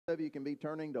Of you can be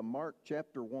turning to Mark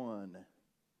chapter 1.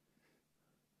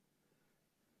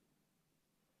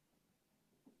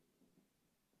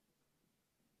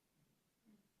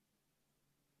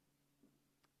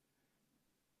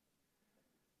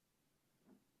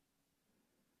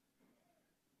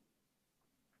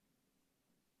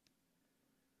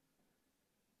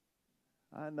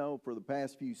 I know for the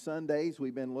past few Sundays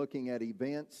we've been looking at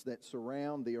events that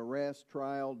surround the arrest,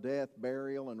 trial, death,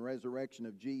 burial, and resurrection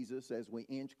of Jesus as we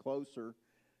inch closer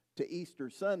to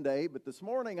Easter Sunday. But this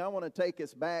morning I want to take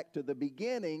us back to the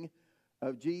beginning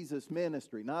of Jesus'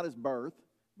 ministry. Not his birth,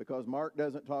 because Mark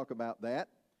doesn't talk about that,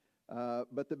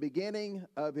 but the beginning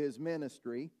of his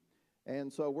ministry.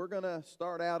 And so we're going to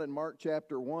start out in Mark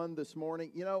chapter 1 this morning.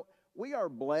 You know, we are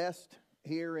blessed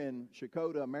here in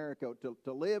Shakota, America,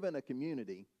 to live in a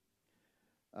community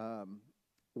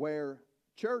where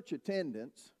church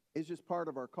attendance is just part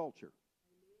of our culture.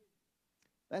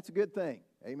 That's a good thing.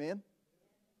 Amen?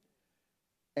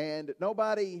 And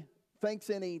nobody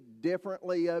thinks any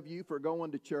differently of you for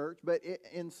going to church, but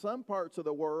in some parts of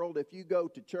the world, if you go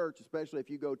to church, especially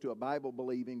if you go to a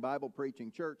Bible-believing,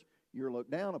 Bible-preaching church, you're looked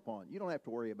down upon. You don't have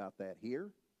to worry about that here.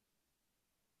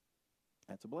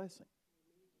 That's a blessing.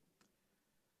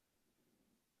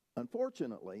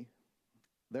 Unfortunately,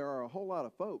 there are a whole lot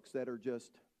of folks that are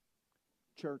just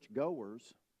church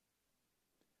goers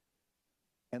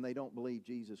and they don't believe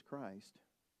Jesus Christ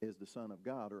is the Son of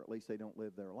God, or at least they don't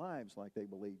live their lives like they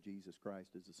believe Jesus Christ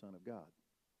is the Son of God.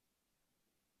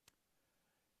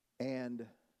 And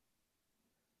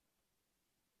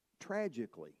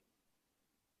tragically,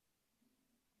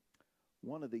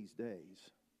 one of these days,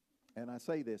 and I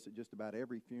say this at just about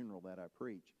every funeral that I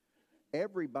preach,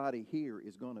 everybody here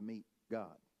is going to meet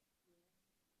God.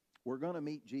 We're going to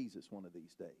meet Jesus one of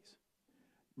these days.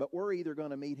 But we're either going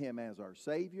to meet him as our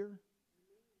Savior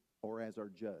or as our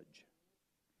judge.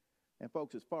 And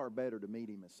folks, it's far better to meet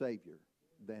him as Savior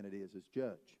than it is as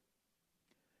judge.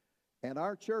 And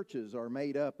our churches are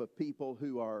made up of people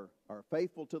who are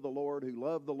faithful to the Lord, who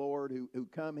love the Lord, who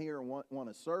come here and want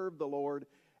to serve the Lord.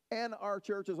 And our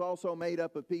church is also made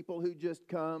up of people who just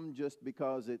come just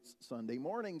because it's Sunday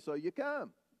morning, so you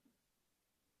come.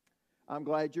 I'm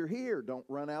glad you're here. Don't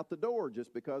run out the door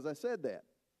just because I said that.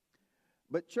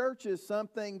 But church is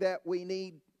something that we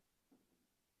need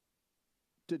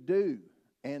to do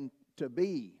and to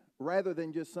be, rather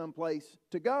than just someplace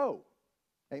to go.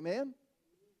 Amen?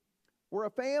 We're a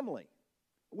family.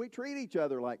 We treat each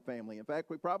other like family. In fact,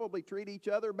 we probably treat each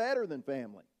other better than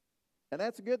family. And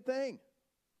that's a good thing.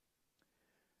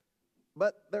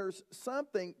 But there's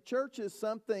something, church is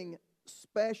something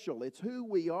special. It's who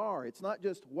we are. It's not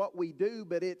just what we do,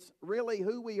 but it's really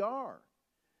who we are.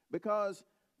 Because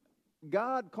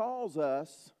God calls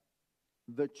us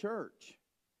the church.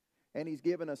 And he's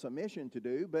given us a mission to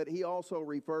do, but he also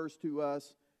refers to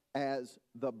us as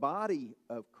the body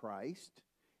of Christ.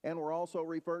 And we're also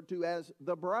referred to as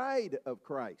the bride of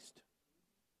Christ.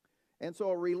 And so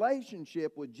a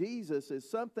relationship with Jesus is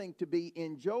something to be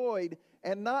enjoyed,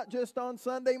 and not just on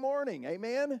Sunday morning.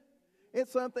 Amen?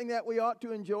 It's something that we ought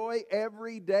to enjoy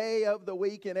every day of the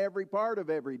week and every part of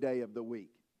every day of the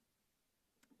week.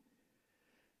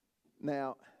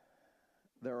 Now,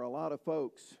 there are a lot of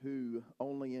folks who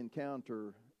only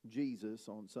encounter Jesus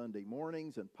on Sunday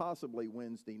mornings and possibly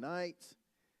Wednesday nights,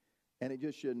 and it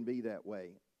just shouldn't be that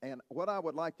way. And what I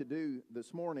would like to do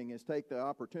this morning is take the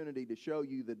opportunity to show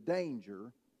you the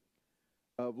danger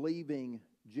of leaving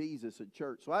Jesus at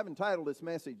church. So I've entitled this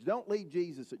message, Don't Leave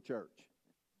Jesus at Church.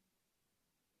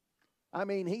 I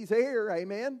mean, he's here,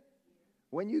 amen?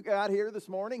 When you got here this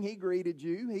morning, he greeted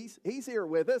you. He's here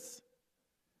with us.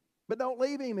 But don't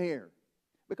leave him here.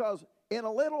 Because in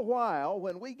a little while,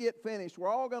 when we get finished,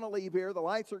 we're all going to leave here. The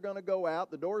lights are going to go out.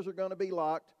 The doors are going to be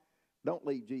locked. Don't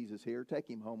leave Jesus here. Take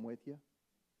him home with you.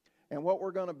 And what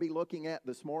we're going to be looking at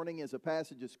this morning is a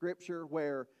passage of Scripture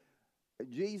where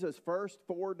Jesus' first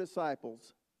 4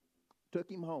 disciples took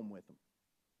him home with them.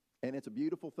 And it's a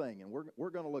beautiful thing, and we're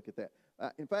going to look at that.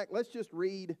 In fact, let's just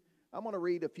read. I'm going to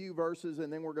read a few verses,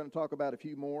 and then we're going to talk about a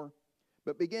few more.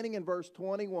 But beginning in verse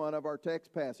 21 of our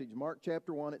text passage, Mark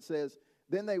chapter 1, it says,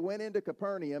 Then they went into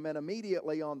Capernaum, and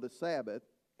immediately on the Sabbath,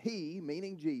 he,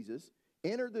 meaning Jesus,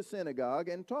 entered the synagogue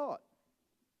and taught.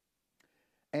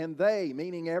 And they,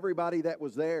 meaning everybody that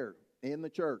was there in the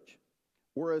church,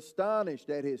 were astonished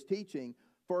at his teaching,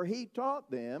 for he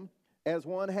taught them as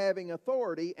one having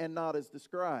authority and not as the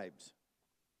scribes.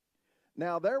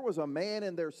 Now there was a man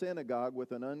in their synagogue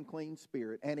with an unclean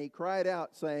spirit, and he cried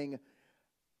out, saying,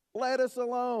 Let us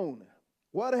alone.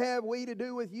 What have we to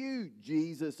do with you,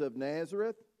 Jesus of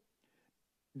Nazareth?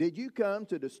 Did you come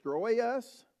to destroy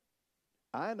us?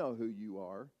 I know who you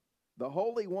are, the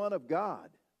Holy One of God.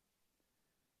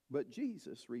 But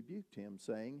Jesus rebuked him,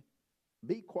 saying,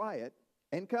 Be quiet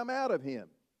and come out of him.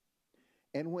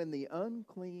 And when the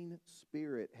unclean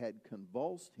spirit had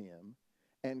convulsed him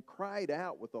and cried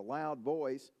out with a loud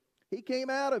voice, he came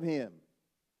out of him.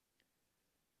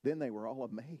 Then they were all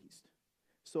amazed,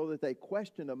 so that they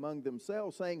questioned among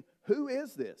themselves, saying, Who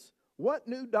is this? What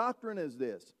new doctrine is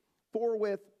this? For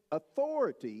with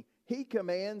authority he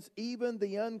commands even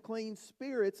the unclean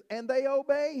spirits, and they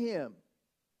obey him.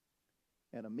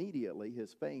 And immediately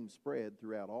his fame spread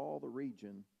throughout all the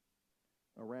region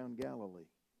around Galilee.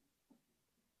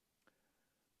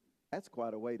 That's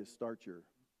quite a way to start your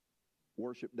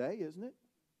worship day, isn't it?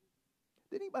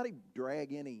 Did anybody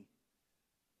drag any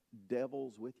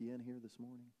devils with you in here this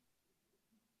morning?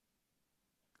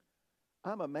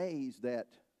 I'm amazed that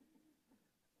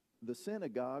the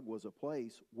synagogue was a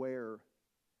place where,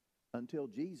 until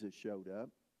Jesus showed up,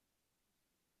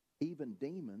 even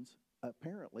demons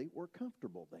apparently were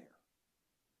comfortable there.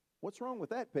 What's wrong with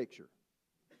that picture?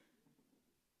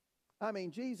 I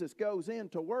mean, Jesus goes in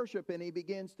to worship and he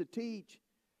begins to teach,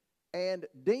 and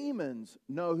demons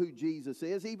know who Jesus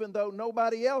is, even though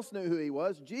nobody else knew who he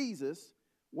was. Jesus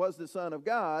was the Son of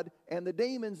God, and the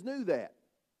demons knew that.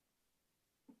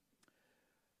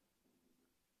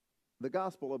 The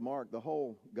Gospel of Mark, the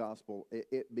whole Gospel,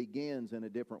 it begins in a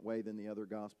different way than the other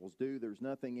Gospels do. There's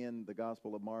nothing in the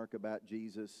Gospel of Mark about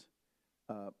Jesus'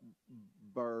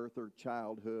 birth or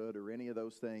childhood or any of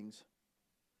those things.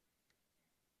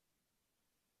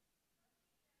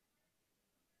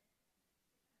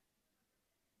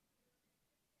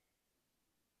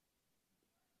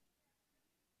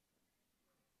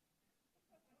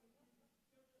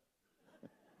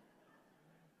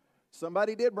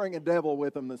 Somebody did bring a devil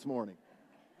with them this morning.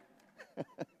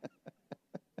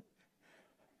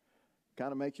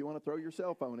 Kind of makes you want to throw your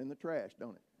cell phone in the trash,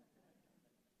 don't it?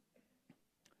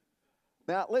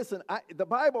 Now, listen, the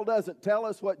Bible doesn't tell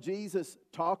us what Jesus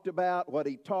talked about, what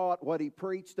he taught, what he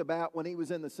preached about when he was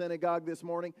in the synagogue this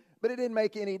morning, but it didn't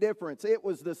make any difference. It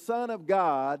was the Son of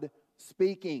God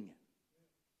speaking.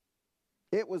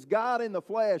 It was God in the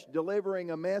flesh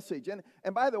delivering a message. And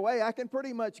by the way, I can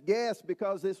pretty much guess,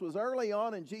 because this was early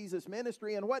on in Jesus'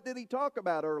 ministry. And what did he talk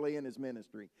about early in his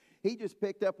ministry? He just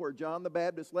picked up where John the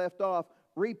Baptist left off.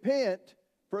 Repent,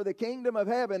 for the kingdom of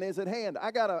heaven is at hand.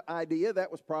 I got an idea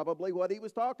that was probably what he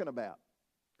was talking about,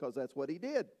 because that's what he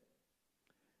did.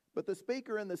 But the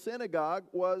speaker in the synagogue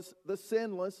was the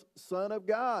sinless Son of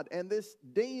God, and this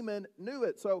demon knew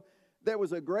it. So there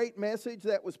was a great message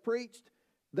that was preached.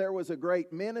 There was a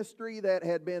great ministry that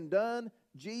had been done.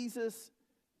 Jesus,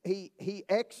 he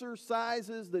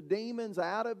exorcises the demons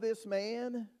out of this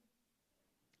man.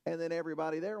 And then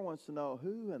everybody there wants to know,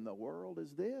 who in the world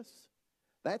is this?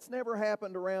 That's never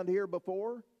happened around here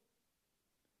before.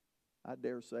 I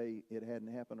dare say it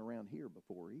hadn't happened around here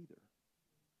before either.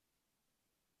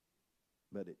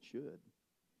 But it should.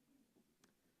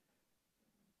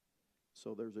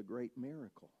 So there's a great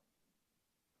miracle.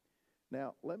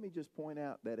 Now, let me just point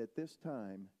out that at this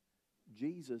time,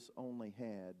 Jesus only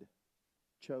had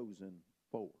chosen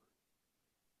 4.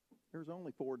 There's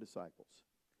only 4 disciples.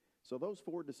 So those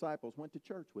 4 disciples went to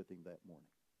church with him that morning.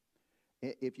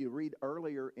 If you read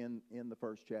earlier in the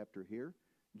first chapter here,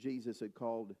 Jesus had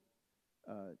called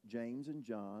James and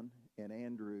John and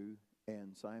Andrew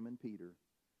and Simon Peter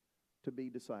to be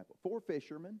disciples. 4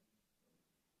 fishermen.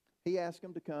 He asked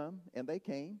them to come, and they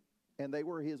came. And they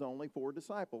were his only 4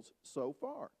 disciples so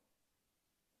far.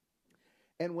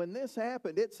 And when this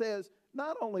happened, it says,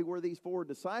 not only were these 4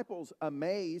 disciples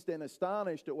amazed and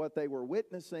astonished at what they were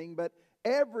witnessing, but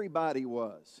everybody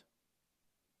was.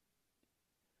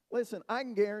 Listen, I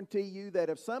can guarantee you that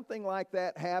if something like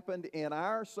that happened in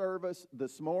our service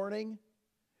this morning,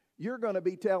 you're going to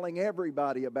be telling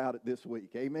everybody about it this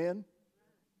week. Amen?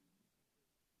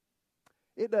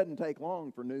 It doesn't take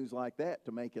long for news like that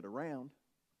to make it around.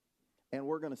 And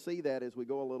we're going to see that as we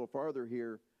go a little farther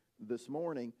here this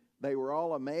morning. They were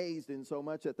all amazed in so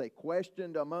much that they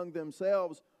questioned among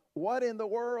themselves, what in the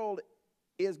world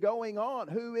is going on?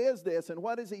 Who is this? And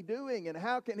what is he doing? And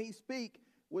how can he speak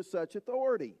with such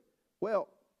authority? Well,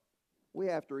 we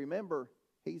have to remember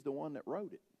he's the one that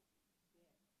wrote it.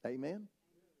 Amen?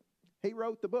 He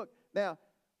wrote the book. Now,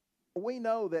 we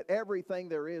know that everything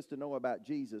there is to know about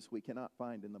Jesus we cannot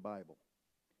find in the Bible.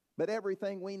 But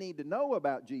everything we need to know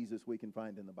about Jesus we can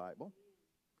find in the Bible.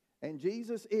 And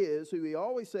Jesus is who he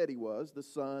always said he was, the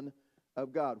Son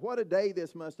of God. What a day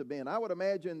this must have been. I would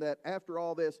imagine that after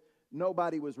all this,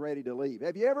 nobody was ready to leave.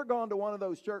 Have you ever gone to one of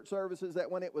those church services that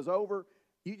when it was over,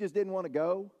 you just didn't want to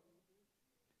go?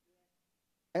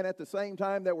 And at the same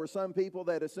time, there were some people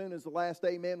that as soon as the last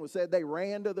amen was said, they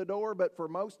ran to the door. But for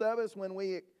most of us, when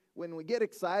we get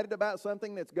excited about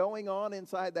something that's going on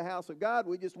inside the house of God,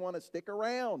 we just want to stick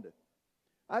around.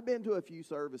 I've been to a few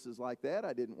services like that.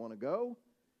 I didn't want to go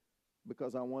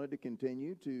because I wanted to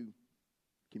continue to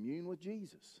commune with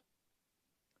Jesus.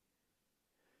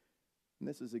 And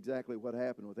this is exactly what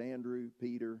happened with Andrew,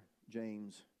 Peter,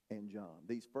 James, and John.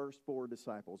 These first 4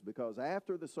 disciples, because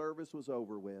after the service was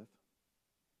over with,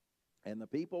 and the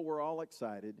people were all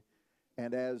excited,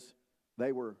 and as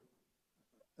they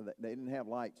didn't have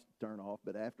lights to turn off,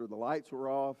 but after the lights were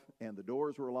off and the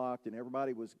doors were locked and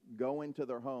everybody was going to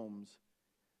their homes,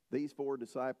 these 4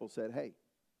 disciples said, hey,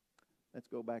 let's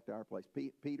go back to our place.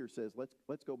 Peter says,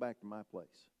 let's go back to my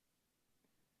place.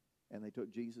 And they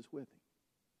took Jesus with him.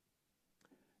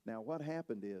 Now, what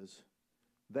happened is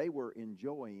they were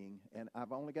enjoying, and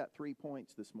I've only got 3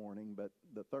 points this morning, but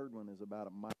the third one is about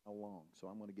a mile long, so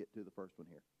I'm going to get to the first one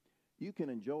here. You can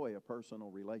enjoy a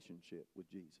personal relationship with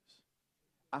Jesus.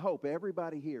 I hope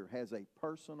everybody here has a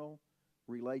personal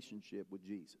relationship with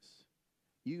Jesus.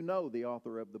 You know the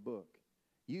author of the book.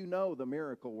 You know the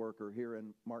miracle worker here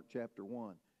in Mark chapter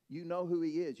 1. You know who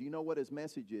he is. You know what his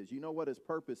message is. You know what his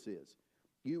purpose is.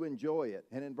 You enjoy it.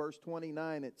 And in verse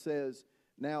 29 it says,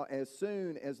 now as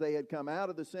soon as they had come out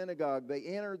of the synagogue, they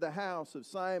entered the house of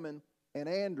Simon and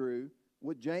Andrew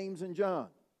with James and John.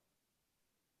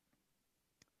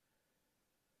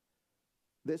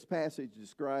 This passage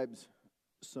describes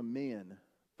some men,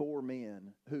 4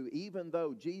 men, who even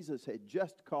though Jesus had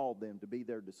just called them to be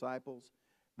their disciples,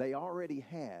 they already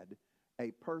had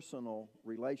a personal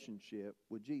relationship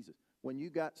with Jesus. When you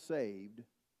got saved,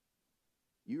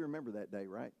 you remember that day,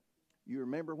 right? You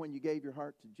remember when you gave your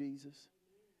heart to Jesus?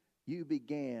 You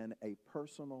began a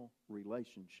personal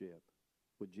relationship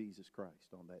with Jesus Christ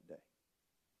on that day.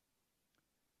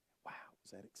 Wow,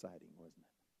 was that exciting, wasn't it?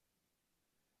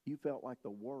 You felt like the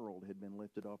world had been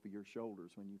lifted off of your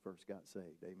shoulders when you first got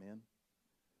saved. Amen?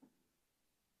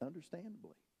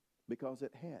 Understandably, because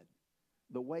it had.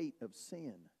 The weight of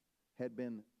sin had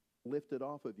been lifted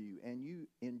off of you, and you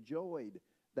enjoyed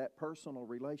that personal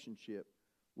relationship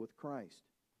with Christ.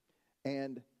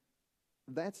 And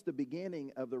that's the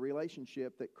beginning of the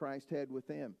relationship that Christ had with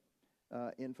them.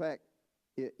 In fact,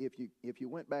 if you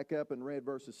went back up and read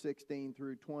verses 16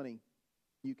 through 20,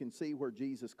 you can see where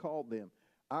Jesus called them.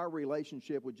 Our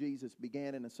relationship with Jesus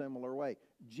began in a similar way.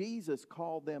 Jesus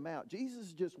called them out. Jesus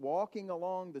is just walking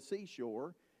along the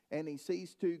seashore, and he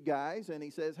sees 2 guys, and he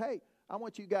says, hey, I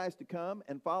want you guys to come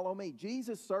and follow me.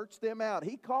 Jesus searched them out.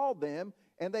 He called them,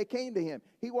 and they came to him.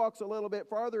 He walks a little bit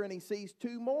farther, and he sees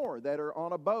 2 more that are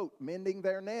on a boat mending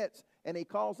their nets, and he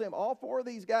calls them. All 4 of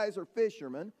these guys are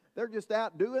fishermen. They're just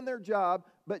out doing their job,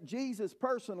 but Jesus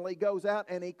personally goes out,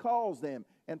 and he calls them.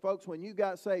 And folks, when you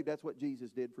got saved, that's what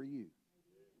Jesus did for you.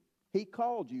 He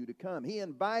called you to come. He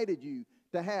invited you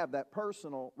to have that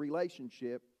personal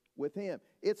relationship with him.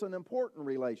 It's an important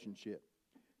relationship.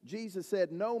 Jesus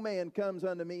said, no man comes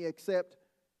unto me except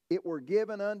it were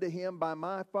given unto him by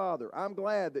my Father. I'm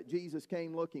glad that Jesus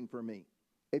came looking for me.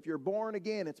 If you're born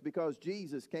again, it's because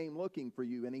Jesus came looking for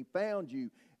you, and he found you,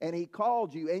 and he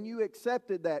called you, and you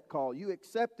accepted that call. You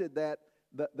accepted that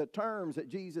the terms that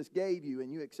Jesus gave you,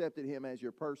 and you accepted him as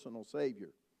your personal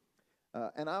Savior.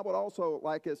 And I would also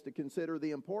like us to consider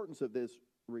the importance of this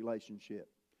relationship.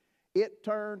 It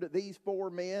turned these 4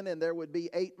 men, and there would be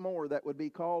 8 more that would be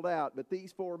called out, but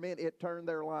these 4 men, it turned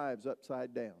their lives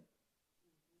upside down.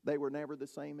 They were never the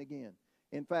same again.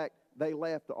 In fact, they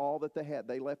left all that they had.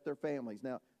 They left their families.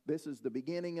 Now, this is the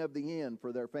beginning of the end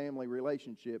for their family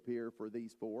relationship here for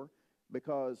these 4,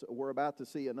 because we're about to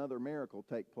see another miracle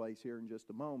take place here in just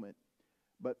a moment.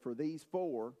 But for these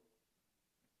 4,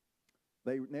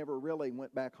 they never really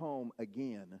went back home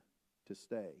again to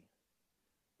stay.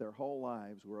 Their whole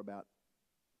lives were about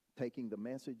taking the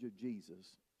message of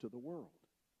Jesus to the world.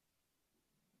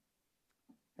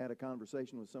 Had a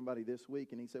conversation with somebody this week,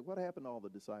 and he said, what happened to all the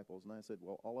disciples? And I said,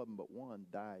 well, all of them but one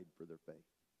died for their faith.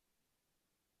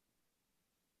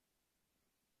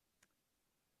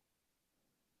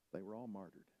 They were all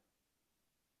martyred.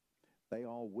 They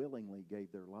all willingly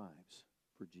gave their lives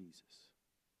for Jesus.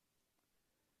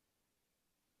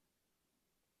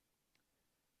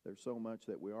 There's so much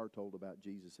that we are told about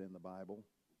Jesus in the Bible.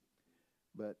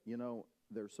 But, you know,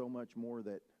 there's so much more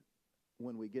that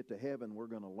when we get to heaven, we're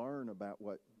going to learn about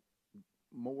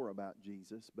more about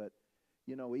Jesus. But,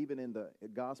 you know, even in the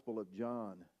Gospel of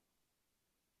John,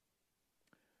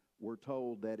 we're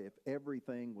told that if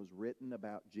everything was written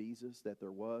about Jesus that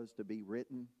there was to be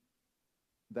written,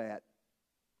 that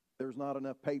there's not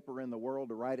enough paper in the world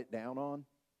to write it down on.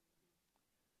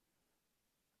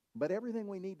 But everything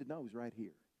we need to know is right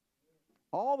here.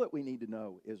 All that we need to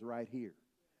know is right here.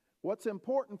 What's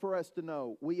important for us to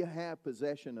know, we have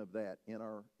possession of that in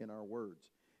our words.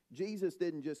 Jesus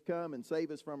didn't just come and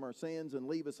save us from our sins and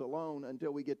leave us alone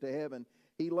until we get to heaven.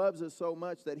 He loves us so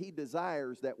much that He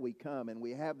desires that we come and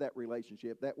we have that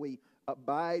relationship, that we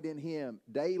abide in Him,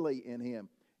 daily in Him.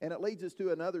 And it leads us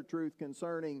to another truth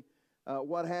concerning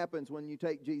what happens when you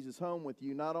take Jesus home with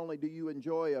you. Not only do you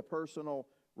enjoy a personal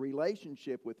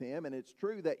relationship with Him, and it's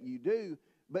true that you do,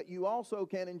 but you also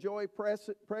can enjoy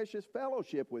precious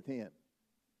fellowship with Him.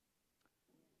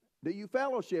 Do you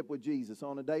fellowship with Jesus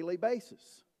on a daily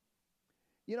basis?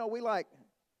 You know,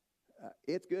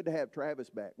 it's good to have Travis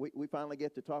back. We finally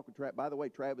get to talk with Travis. By the way,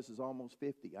 Travis is almost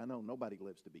 50. I know nobody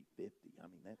lives to be 50. I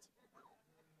mean,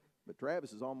 but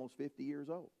Travis is almost 50 years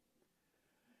old.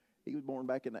 He was born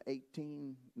back in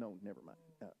the no, never mind.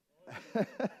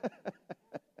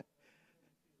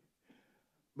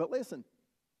 But listen,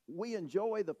 we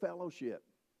enjoy the fellowship,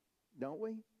 don't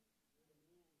we?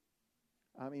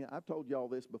 I mean, I've told y'all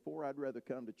this before. I'd rather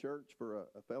come to church for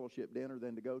a fellowship dinner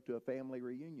than to go to a family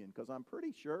reunion, because I'm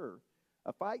pretty sure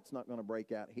a fight's not going to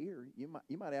break out here. You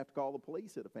might have to call the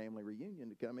police at a family reunion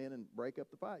to come in and break up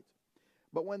the fights.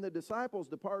 But when the disciples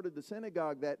departed the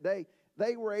synagogue that day,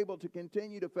 they were able to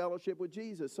continue to fellowship with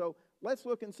Jesus. So let's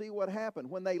look and see what happened.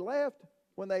 When they left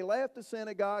the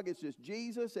synagogue, it's just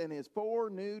Jesus and His 4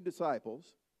 new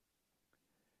disciples.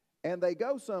 And they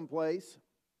go someplace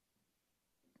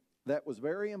that was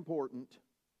very important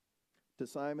to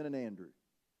Simon and Andrew.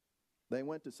 They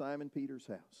went to Simon Peter's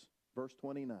house. Verse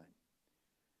 29.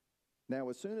 Now,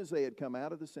 as soon as they had come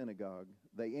out of the synagogue,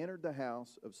 they entered the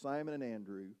house of Simon and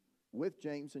Andrew with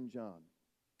James and John.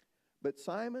 But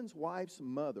Simon's wife's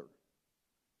mother,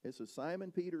 this is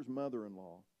Simon Peter's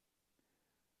mother-in-law,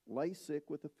 lay sick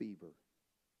with a fever.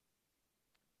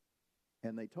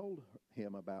 And they told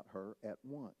him about her at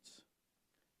once.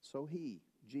 So he,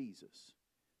 Jesus,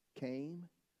 came,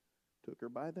 took her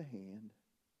by the hand,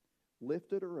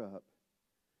 lifted her up,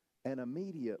 and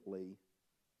immediately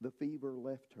the fever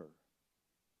left her.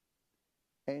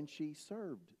 And she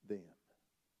served them.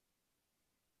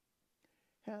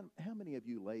 How many of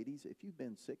you ladies, if you've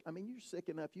been sick, I mean, you're sick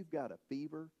enough, you've got a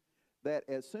fever, that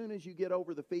as soon as you get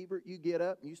over the fever, you get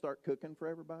up and you start cooking for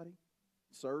everybody,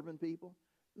 serving people?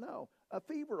 No, a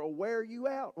fever will wear you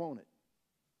out, won't it?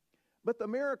 But the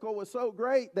miracle was so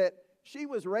great that she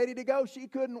was ready to go. She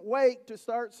couldn't wait to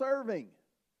start serving.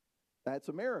 That's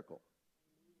a miracle.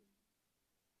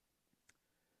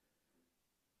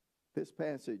 This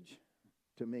passage,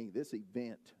 to me, this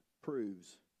event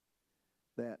proves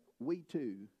that we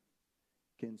too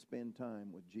can spend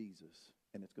time with Jesus,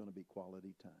 and it's going to be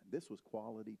quality time. This was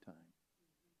quality time.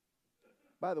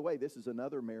 By the way, this is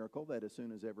another miracle that as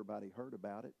soon as everybody heard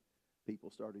about it,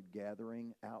 people started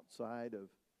gathering outside of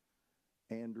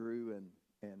Andrew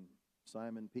and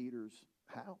Simon Peter's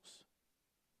house.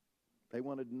 They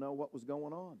wanted to know what was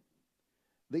going on.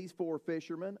 These 4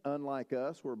 fishermen, unlike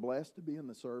us, were blessed to be in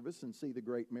the service and see the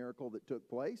great miracle that took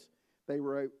place. They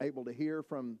were able to hear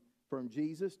from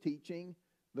Jesus teaching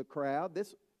the crowd.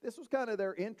 This was kind of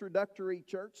their introductory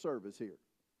church service here.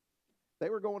 They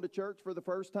were going to church for the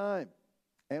first time.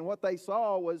 And what they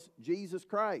saw was Jesus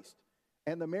Christ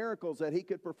and the miracles that He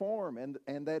could perform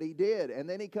and that He did. And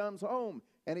then He comes home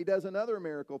and He does another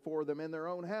miracle for them in their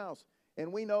own house.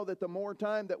 And we know that the more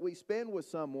time that we spend with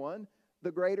someone,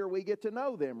 the greater we get to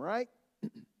know them, right?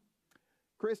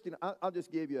 Christy, I'll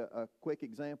just give you a quick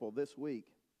example this week.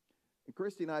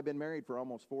 Christy and I have been married for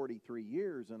almost 43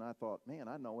 years, and I thought, man,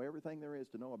 I know everything there is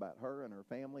to know about her and her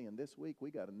family, and this week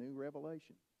we got a new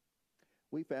revelation.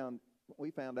 We found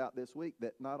out this week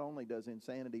that not only does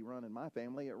insanity run in my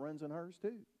family, it runs in hers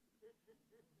too.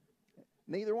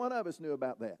 Neither one of us knew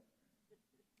about that.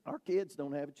 Our kids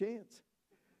don't have a chance.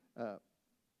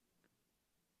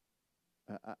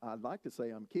 I'd like to say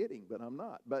I'm kidding, but I'm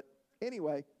not. But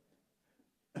anyway,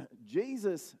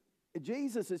 Jesus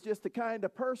is just the kind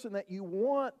of person that you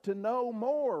want to know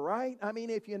more, right? I mean,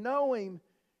 if you know Him,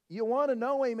 you want to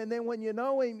know Him, and then when you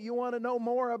know Him, you want to know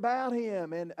more about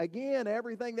Him. And again,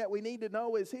 everything that we need to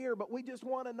know is here, but we just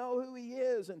want to know who He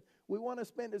is, and we want to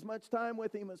spend as much time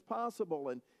with Him as possible.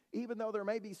 And even though there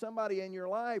may be somebody in your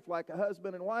life, like a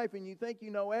husband and wife, and you think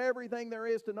you know everything there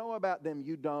is to know about them,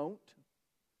 you don't.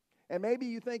 And maybe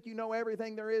you think you know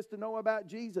everything there is to know about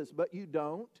Jesus, but you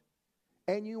don't.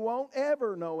 And you won't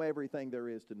ever know everything there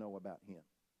is to know about Him.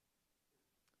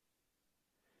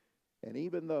 And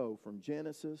even though from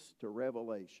Genesis to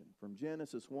Revelation, from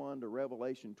Genesis 1 to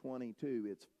Revelation 22,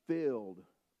 it's filled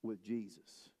with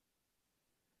Jesus.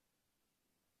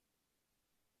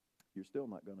 you're still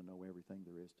not going to know everything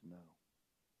there is to know.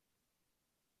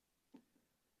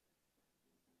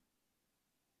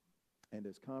 And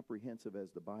as comprehensive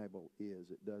as the Bible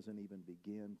is, it doesn't even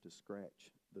begin to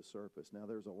scratch the surface. Now,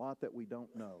 there's a lot that we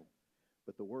don't know,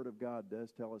 but the Word of God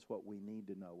does tell us what we need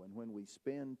to know. And when we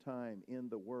spend time in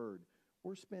the Word,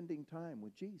 we're spending time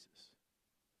with Jesus.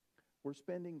 We're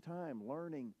spending time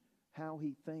learning how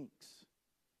He thinks.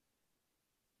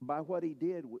 By what He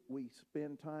did, we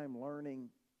spend time learning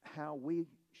how we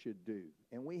should do.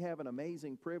 And we have an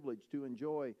amazing privilege to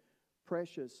enjoy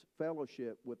precious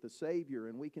fellowship with the Savior,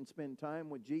 and we can spend time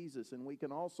with Jesus, and we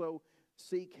can also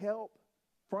seek help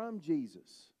from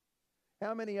Jesus.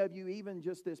 How many of you, even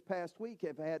just this past week,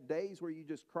 have had days where you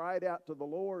just cried out to the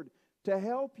Lord to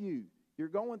help you? You're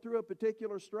going through a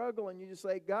particular struggle, and you just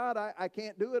say, God, I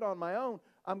can't do it on my own.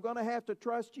 I'm going to have to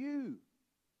trust you.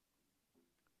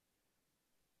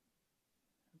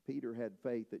 Peter had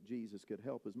faith that Jesus could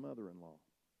help his mother-in-law.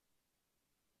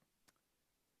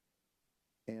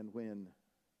 And when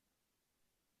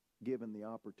given the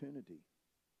opportunity,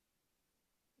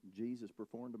 Jesus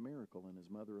performed a miracle in his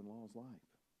mother-in-law's life.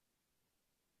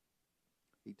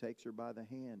 He takes her by the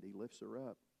hand, he lifts her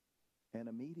up, and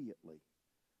immediately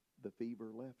the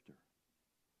fever left her.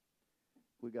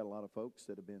 We've got a lot of folks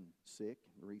that have been sick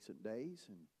in recent days,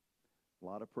 and a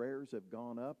lot of prayers have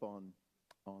gone up on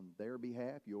their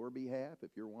behalf, your behalf, if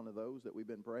you're one of those that we've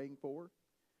been praying for.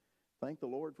 Thank the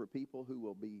Lord for people who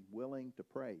will be willing to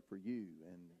pray for you,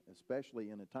 and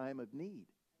especially in a time of need.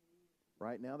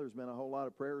 Right now, there's been a whole lot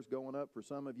of prayers going up for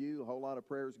some of you, a whole lot of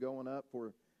prayers going up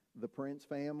for the Prince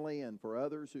family and for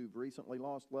others who've recently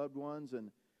lost loved ones.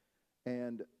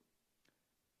 And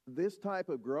this type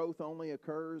of growth only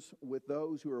occurs with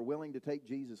those who are willing to take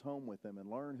Jesus home with them and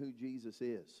learn who Jesus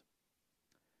is.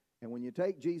 And when you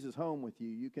take Jesus home with you,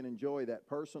 you can enjoy that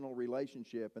personal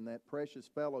relationship and that precious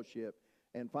fellowship.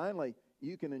 And finally,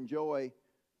 you can enjoy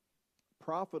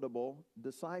profitable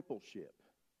discipleship.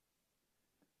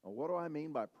 Now, what do I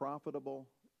mean by profitable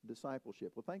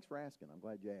discipleship? Well, thanks for asking. I'm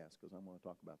glad you asked, because I'm going to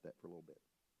talk about that for a little bit.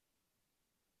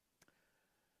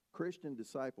 Christian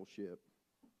discipleship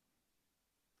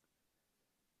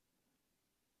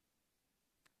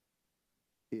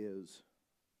is,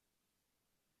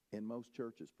 in most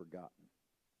churches, forgotten.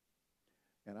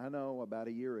 And I know about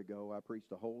a year ago I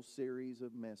preached a whole series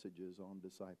of messages on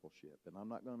discipleship, and I'm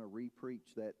not going to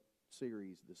re-preach that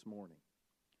series this morning.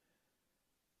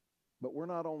 But we're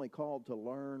not only called to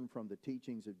learn from the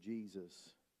teachings of Jesus,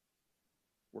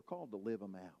 we're called to live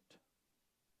them out.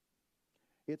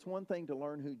 It's one thing to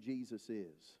learn who Jesus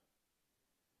is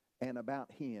and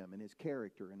about Him and His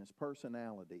character and His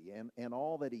personality and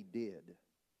all that He did.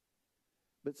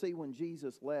 But see, when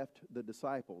Jesus left the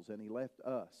disciples and He left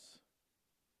us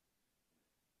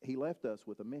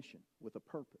with a mission, with a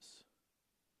purpose.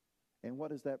 And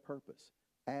what is that purpose?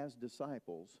 As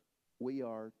disciples, we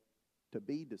are to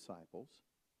be disciples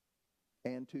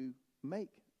and to make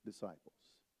disciples.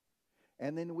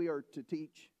 And then we are to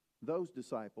teach those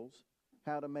disciples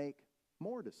how to make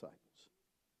more disciples.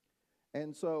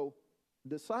 And so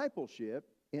discipleship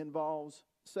involves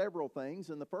several things,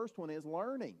 and the first one is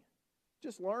learning.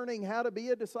 Just learning how to be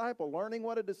a disciple, learning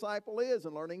what a disciple is,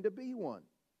 and learning to be one.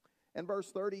 And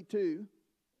verse 32,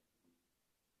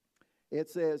 it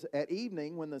says, at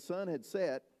evening, when the sun had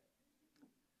set,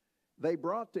 they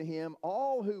brought to him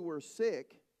all who were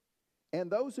sick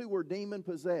and those who were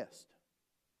demon-possessed.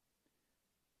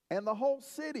 And the whole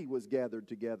city was gathered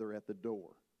together at the door.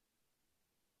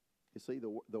 You see,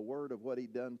 the word of what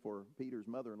he'd done for Peter's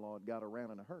mother-in-law had got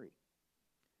around in a hurry.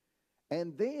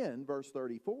 And then, verse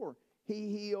 34,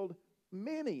 he healed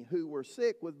many who were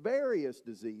sick with various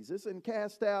diseases and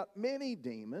cast out many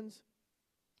demons.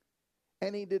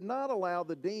 And he did not allow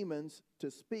the demons to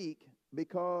speak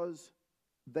because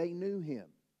they knew him.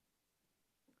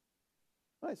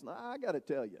 Listen, I got to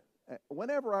tell you,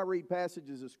 whenever I read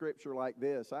passages of Scripture like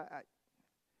this,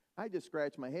 I just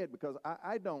scratch my head, because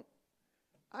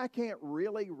I can't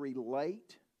really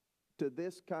relate to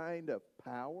this kind of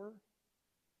power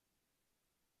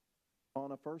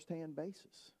on a first-hand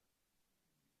basis.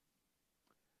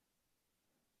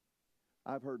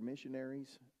 I've heard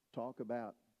missionaries talk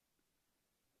about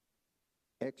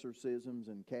exorcisms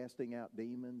and casting out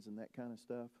demons and that kind of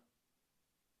stuff.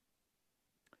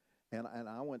 And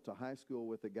I went to high school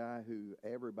with a guy who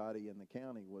everybody in the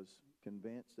county was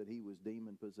convinced that he was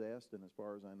demon-possessed, and as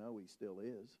far as I know, he still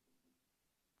is.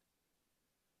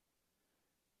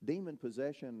 Demon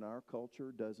possession in our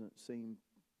culture doesn't seem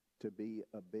to be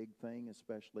a big thing,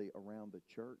 especially around the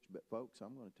church. But folks,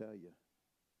 I'm going to tell you,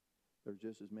 there's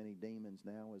just as many demons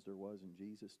now as there was in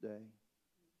Jesus' day.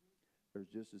 there's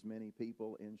just as many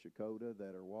people in Shakota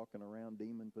that are walking around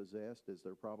demon-possessed as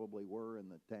there probably were in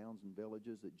the towns and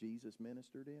villages that Jesus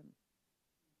ministered in.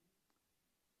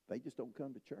 They just don't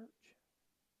come to church.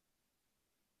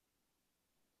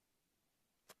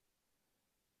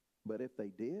 But if they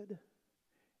did,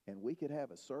 and we could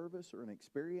have a service or an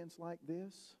experience like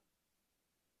this,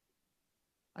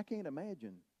 I can't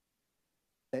imagine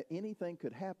that anything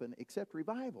could happen except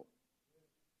revival.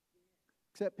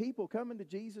 Except people coming to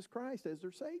Jesus Christ as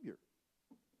their Savior.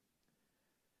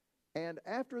 And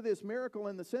after this miracle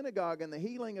in the synagogue and the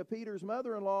healing of Peter's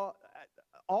mother-in-law,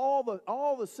 all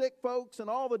the sick folks and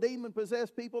all the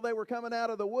demon-possessed people, they were coming out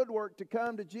of the woodwork to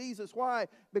come to Jesus. Why?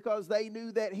 Because they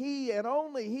knew that He and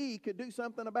only He could do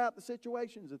something about the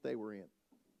situations that they were in.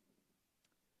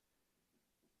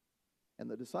 And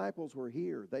the disciples were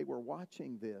here. They were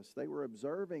watching this. They were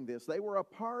observing this. They were a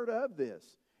part of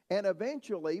this. And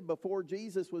eventually, before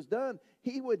Jesus was done,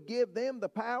 He would give them the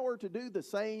power to do the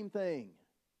same thing.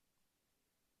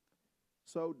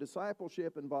 So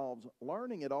discipleship involves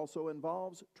learning. It also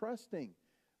involves trusting.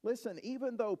 Listen,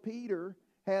 even though Peter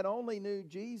had only knew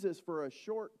Jesus for a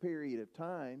short period of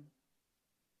time,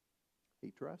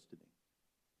 he trusted Him.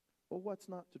 Well, what's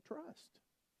not to trust?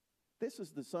 This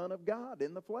is the Son of God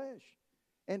in the flesh.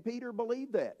 And Peter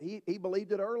believed that. He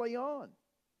believed it early on.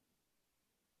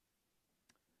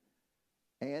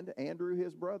 And Andrew,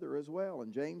 his brother, as well,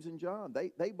 and James and John,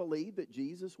 they believed that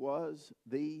Jesus was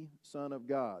the Son of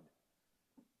God.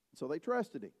 So they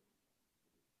trusted Him.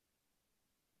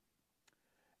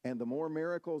 And the more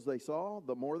miracles they saw,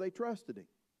 the more they trusted Him.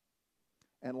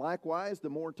 And likewise, the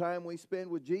more time we spend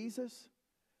with Jesus,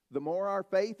 the more our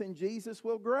faith in Jesus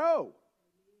will grow.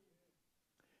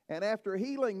 And after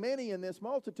healing many in this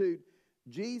multitude,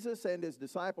 Jesus and His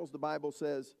disciples, the Bible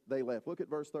says, they left. Look at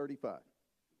verse 35.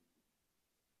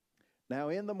 Now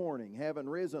in the morning, having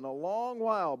risen a long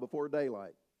while before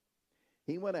daylight,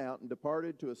 He went out and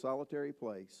departed to a solitary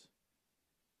place,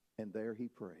 and there He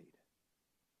prayed.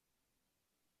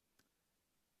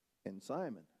 And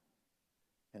Simon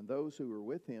and those who were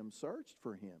with him searched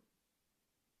for Him.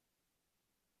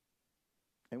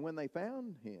 And when they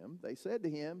found Him, they said to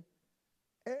Him,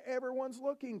 "Everyone's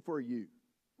looking for you."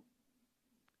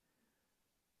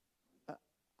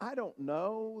 I don't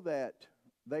know that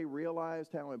they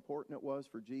realized how important it was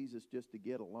for Jesus just to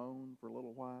get alone for a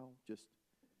little while, just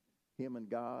Him and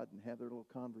God, and have their little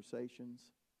conversations.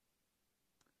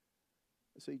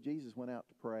 See, Jesus went out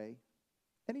to pray,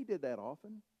 and He did that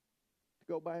often, to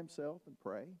go by Himself and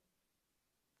pray.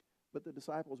 But the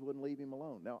disciples wouldn't leave Him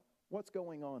alone. Now, what's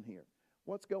going on here?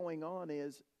 What's going on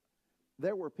is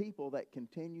there were people that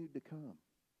continued to come.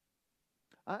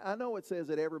 I know it says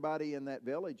that everybody in that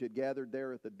village had gathered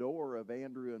there at the door of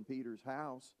Andrew and Peter's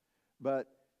house, but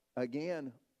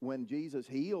again, when Jesus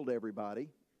healed everybody,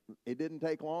 it didn't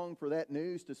take long for that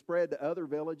news to spread to other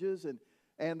villages,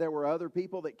 and there were other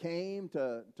people that came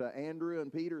to Andrew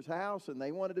and Peter's house, and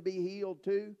they wanted to be healed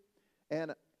too.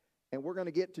 And we're going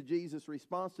to get to Jesus'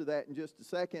 response to that in just a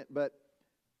second, but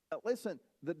listen,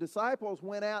 the disciples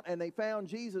went out and they found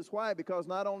Jesus. Why? Because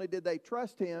not only did they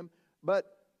trust Him,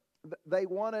 but they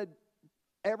wanted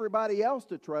everybody else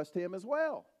to trust Him as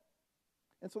well.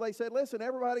 And so they said, listen,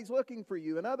 everybody's looking for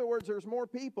you. In other words, there's more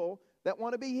people that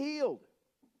want to be healed.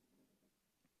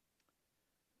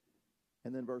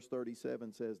 And then verse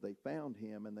 37 says, they found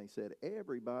Him and they said,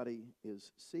 everybody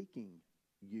is seeking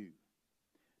you.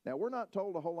 Now, we're not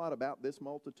told a whole lot about this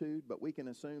multitude, but we can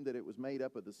assume that it was made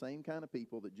up of the same kind of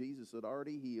people that Jesus had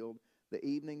already healed the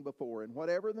evening before. And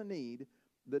whatever the need,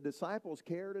 the disciples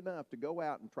cared enough to go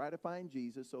out and try to find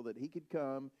Jesus so that He could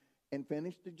come and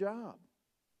finish the job.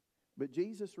 But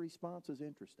Jesus' response is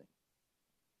interesting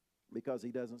because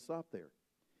He doesn't stop there.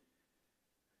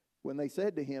 When they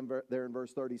said to Him there in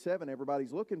verse 37,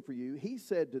 everybody's looking for you, He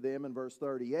said to them in verse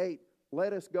 38,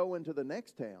 let us go into the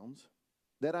next towns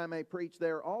that I may preach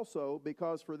there also,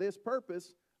 because for this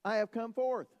purpose I have come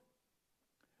forth.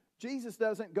 Jesus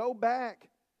doesn't go back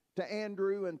to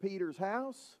Andrew and Peter's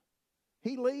house.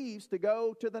 He leaves to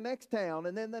go to the next town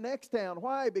and then the next town.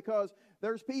 Why? Because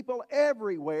there's people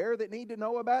everywhere that need to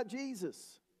know about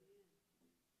Jesus.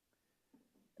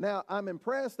 Now, I'm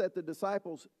impressed that the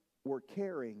disciples were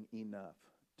caring enough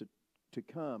to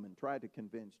come and try to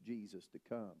convince Jesus to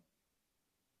come.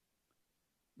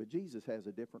 But Jesus has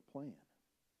a different plan.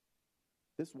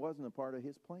 This wasn't a part of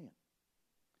His plan.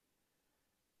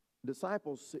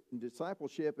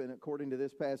 Discipleship, and according to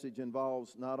this passage,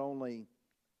 involves not only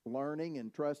learning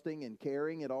and trusting and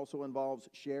caring, it also involves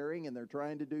sharing, and they're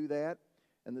trying to do that.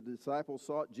 And the disciples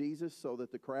sought Jesus so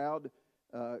that the crowd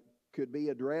could be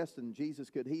addressed and Jesus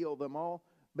could heal them all.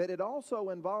 but it also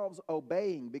involves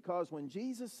obeying, because when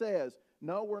Jesus says,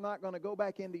 no, we're not going to go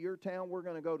back into your town, we're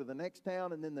going to go to the next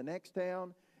town and then the next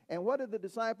town. And what did the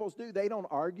disciples do? They don't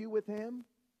argue with him.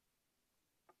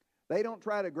 They don't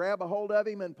try to grab a hold of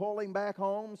him and pull him back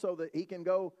home so that he can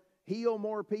go heal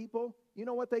more people. You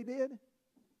know what they did?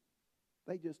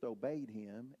 They just obeyed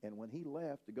him, and when he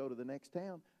left to go to the next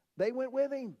town, they went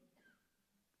with him.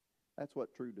 That's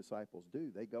what true disciples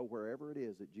do. They go wherever it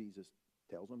is that Jesus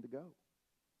tells them to go.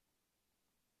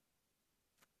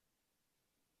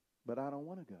 But I don't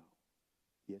want to go.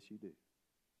 Yes, you do.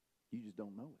 You just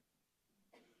don't know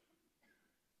it.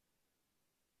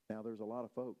 Now, there's a lot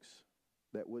of folks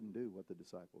that wouldn't do what the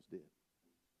disciples did.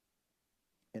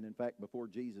 And in fact, before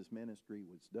Jesus' ministry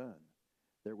was done,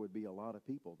 there would be a lot of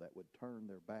people that would turn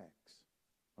their backs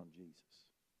on Jesus.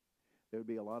 There would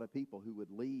be a lot of people who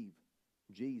would leave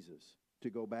Jesus to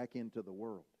go back into the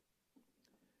world.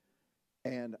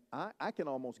 And I can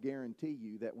almost guarantee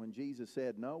you that when Jesus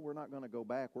said, no, we're not going to go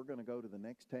back, we're going to go to the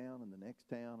next town and the next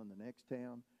town and the next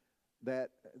town,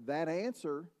 that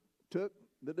answer took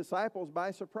the disciples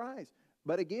by surprise.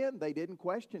 But again, they didn't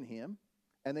question him,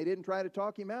 and they didn't try to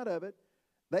talk him out of it.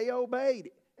 They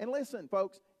obeyed. And listen,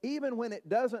 folks, even when it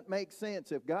doesn't make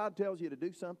sense, if God tells you to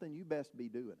do something, you best be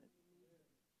doing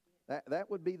it. That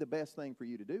would be the best thing for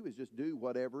you to do, is just do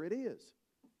whatever it is.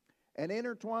 And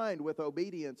intertwined with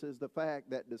obedience is the fact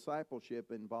that discipleship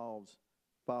involves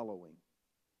following.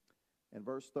 And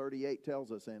verse 38 tells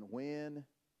us, and when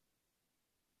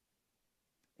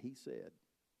he said,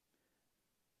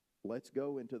 let's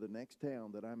go into the next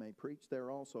town that I may preach there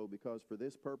also, because for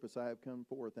this purpose I have come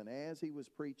forth. And as he was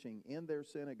preaching in their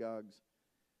synagogues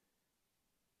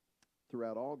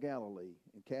throughout all Galilee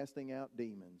and casting out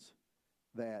demons,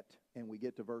 and we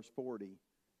get to verse 40,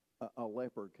 a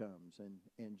leper comes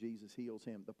and Jesus heals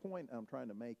him. The point I'm trying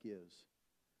to make is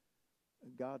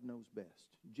God knows best.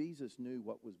 Jesus knew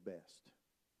what was best.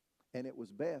 And it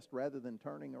was best, rather than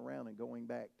turning around and going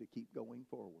back, to keep going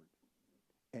forward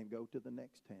and go to the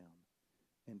next town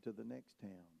and to the next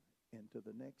town and to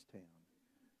the next town,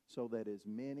 so that as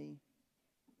many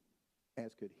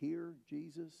as could hear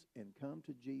Jesus and come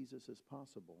to Jesus as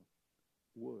possible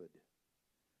would.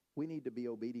 We need to be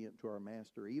obedient to our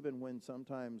master, even when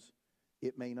sometimes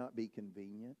it may not be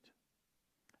convenient.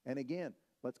 And again,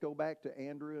 let's go back to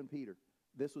Andrew and Peter.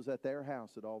 This was at their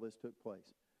house that all this took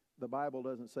place. The Bible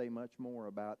doesn't say much more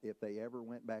about if they ever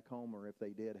went back home, or if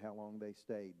they did, how long they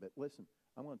stayed. But listen,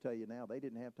 I'm going to tell you now, they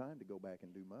didn't have time to go back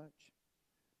and do much,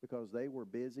 because they were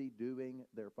busy doing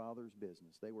their Father's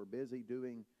business. They were busy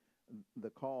doing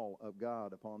the call of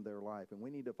God upon their life. And we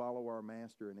need to follow our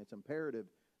master, and it's imperative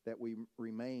that we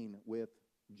remain with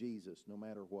Jesus no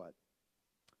matter what.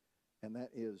 And that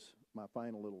is my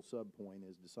final little sub-point,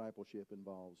 is discipleship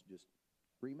involves just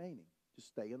remaining. Just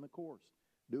stay in the course,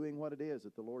 doing what it is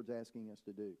that the Lord's asking us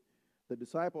to do. The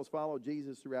disciples followed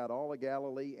Jesus throughout all of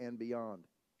Galilee and beyond.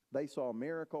 They saw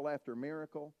miracle after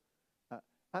miracle.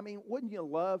 Wouldn't you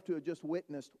love to have just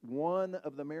witnessed one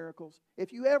of the miracles?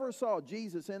 If you ever saw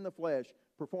Jesus in the flesh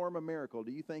perform a miracle,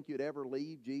 do you think you'd ever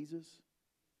leave Jesus?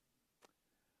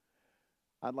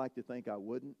 I'd like to think I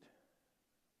wouldn't.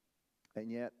 And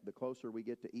yet, the closer we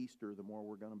get to Easter, the more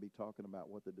we're going to be talking about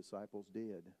what the disciples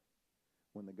did.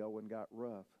 When the going got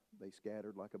rough, they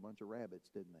scattered like a bunch of rabbits,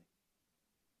 didn't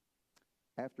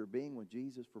they? After being with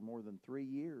Jesus for more than 3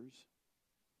 years.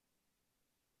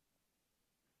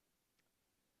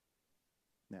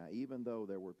 Now, even though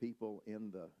there were people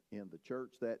in the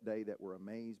church that day that were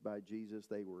amazed by Jesus,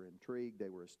 they were intrigued, they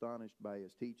were astonished by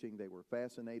his teaching, they were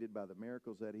fascinated by the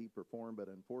miracles that he performed, but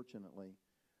unfortunately,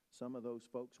 some of those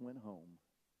folks went home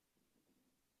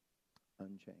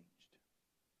unchanged.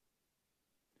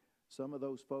 Some of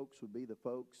those folks would be the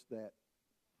folks that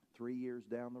 3 years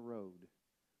down the road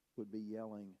would be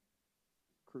yelling,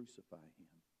 "Crucify him."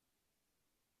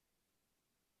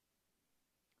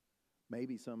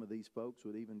 Maybe some of these folks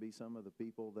would even be some of the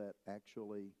people that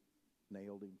actually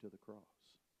nailed him to the cross.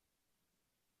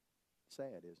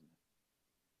 Sad, isn't it?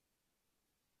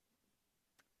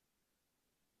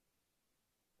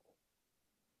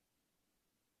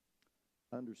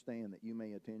 Understand that you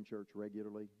may attend church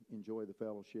regularly, enjoy the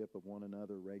fellowship of one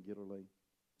another regularly,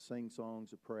 sing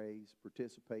songs of praise,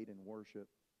 participate in worship,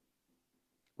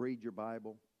 read your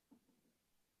Bible.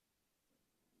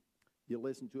 You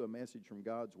listen to a message from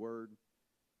God's Word,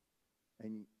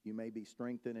 and you may be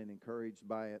strengthened and encouraged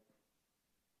by it.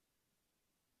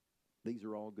 These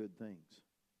are all good things.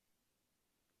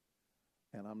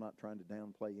 And I'm not trying to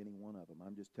downplay any one of them.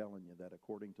 I'm just telling you that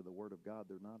according to the Word of God,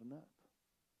 they're not enough.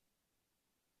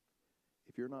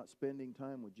 If you're not spending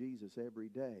time with Jesus every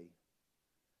day,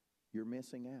 you're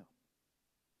missing out.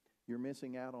 You're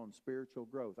missing out on spiritual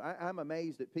growth. I'm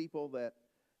amazed at people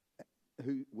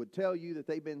who would tell you that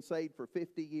they've been saved for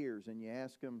 50 years, and you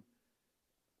ask them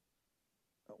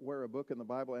where a book in the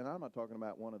Bible, and I'm not talking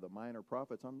about one of the minor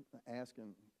prophets. I'm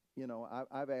asking,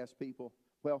 I've asked people,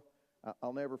 well,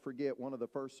 I'll never forget one of the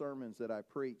first sermons that I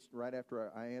preached right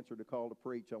after I answered a call to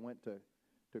preach. I went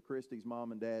to Christy's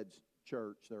mom and dad's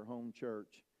church, their home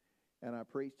church, and I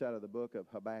preached out of the book of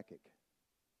Habakkuk.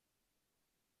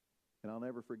 And I'll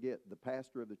never forget, the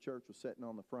pastor of the church was sitting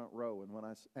on the front row, and when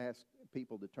I asked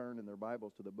people to turn in their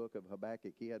Bibles to the book of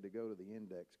Habakkuk, he had to go to the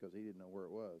index because he didn't know where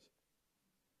it was.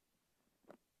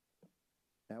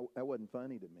 Now, that wasn't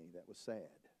funny to me. That was sad.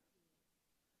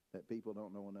 That people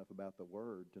don't know enough about the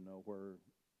Word to know where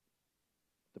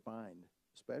to find,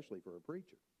 especially for a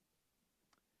preacher.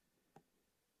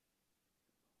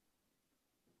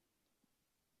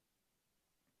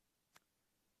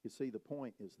 You see, the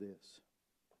point is this.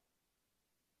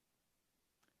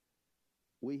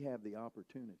 We have the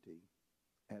opportunity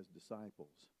as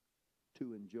disciples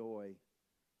to enjoy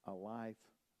a life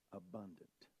abundant.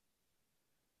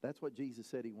 That's what Jesus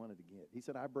said he wanted to give. He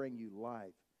said, I bring you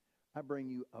life. I bring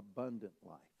you abundant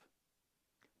life.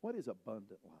 What is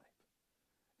abundant life?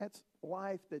 That's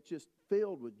life that's just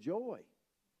filled with joy.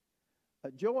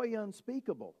 A joy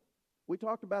unspeakable. We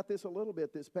talked about this a little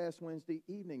bit this past Wednesday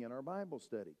evening in our Bible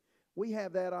study. We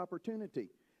have that opportunity.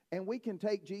 And we can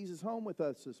take Jesus home with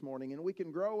us this morning, and we can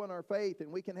grow in our faith,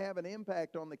 and we can have an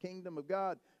impact on the kingdom of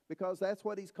God, because that's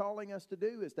what he's calling us to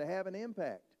do, is to have an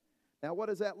impact. Now, what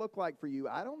does that look like for you?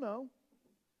 I don't know.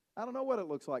 I don't know what it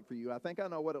looks like for you. I think I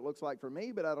know what it looks like for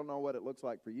me, but I don't know what it looks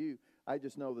like for you. I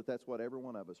just know that that's what every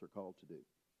one of us are called to do.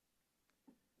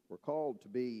 We're called to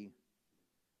be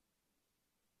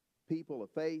people of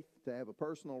faith, to have a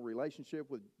personal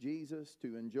relationship with Jesus,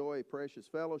 to enjoy precious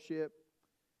fellowship,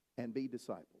 and be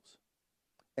disciples.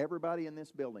 Everybody in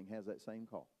this building has that same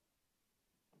call.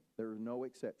 There are no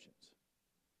exceptions.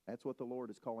 That's what the Lord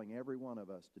is calling every one of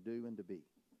us to do and to be.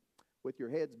 With your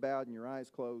heads bowed and your eyes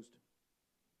closed,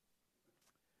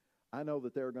 I know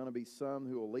that there are going to be some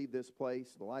who will leave this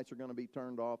place. The lights are going to be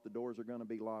turned off. The doors are going to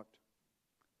be locked.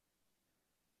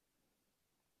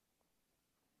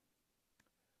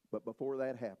 But before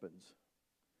that happens,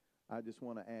 I just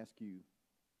want to ask you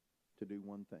to do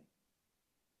one thing.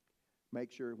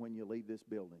 Make sure when you leave this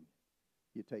building,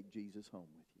 you take Jesus home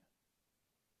with you.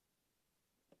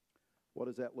 What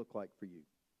does that look like for you?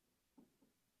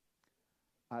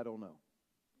 I don't know.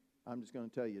 I'm just going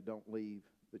to tell you, don't leave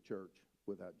the church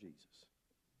without Jesus.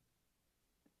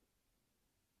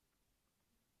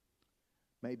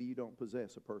 Maybe you don't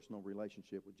possess a personal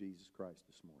relationship with Jesus Christ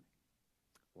this morning.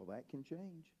 Well, that can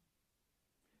change.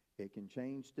 It can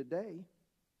change today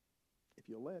if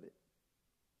you'll let it.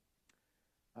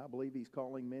 I believe he's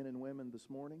calling men and women this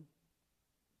morning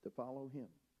to follow him.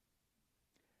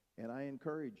 And I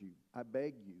encourage you, I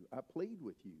beg you, I plead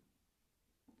with you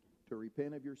to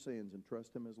repent of your sins and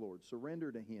trust him as Lord.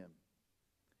 Surrender to him,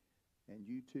 and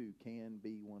you too can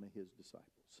be one of his disciples.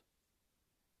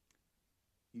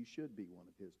 You should be one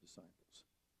of his disciples.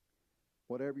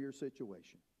 Whatever your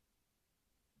situation,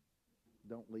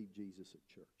 don't leave Jesus at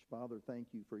church. Father, thank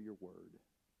you for your word.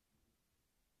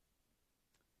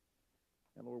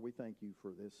 And Lord, we thank you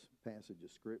for this passage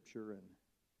of Scripture.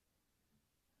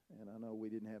 And I know we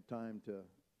didn't have time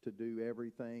to do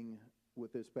everything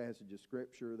with this passage of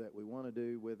Scripture that we want to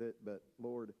do with it. But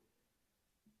Lord,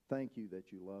 thank you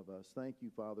that you love us. Thank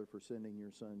you, Father, for sending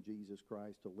your Son, Jesus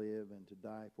Christ, to live and to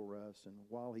die for us. And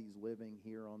while he's living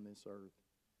here on this earth,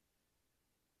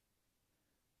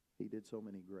 he did so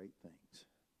many great things.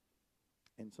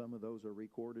 And some of those are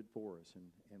recorded for us.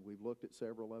 And we've looked at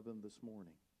several of them this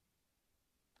morning.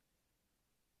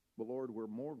 But Lord, we're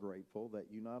more grateful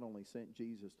that you not only sent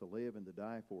Jesus to live and to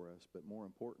die for us, but more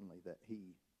importantly, that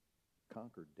he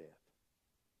conquered death,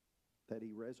 that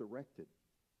he resurrected,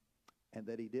 and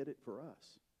that he did it for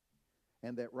us.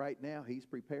 And that right now he's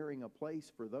preparing a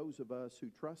place for those of us who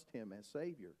trust him as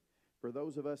Savior, for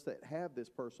those of us that have this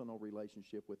personal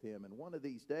relationship with him. And one of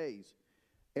these days,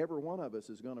 every one of us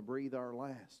is going to breathe our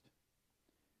last.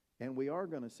 And we are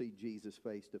going to see Jesus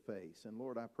face to face. And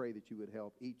Lord, I pray that you would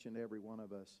help each and every one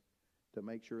of us to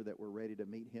make sure that we're ready to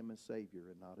meet him as Savior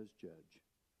and not as judge.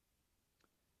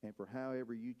 And for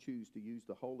however you choose to use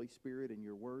the Holy Spirit in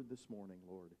your word this morning,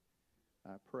 Lord,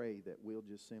 I pray that we'll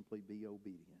just simply be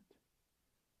obedient,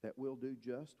 that we'll do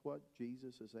just what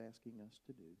Jesus is asking us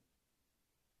to do,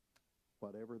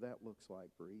 whatever that looks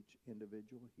like for each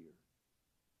individual here,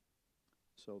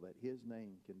 so that his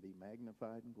name can be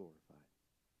magnified and glorified.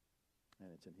 And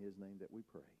it's in his name that we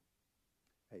pray.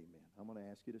 Amen. I'm going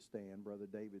to ask you to stand. Brother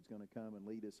David's going to come and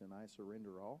lead us in I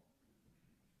Surrender All.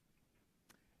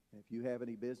 And if you have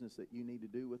any business that you need to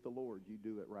do with the Lord, you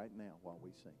do it right now while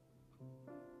we sing.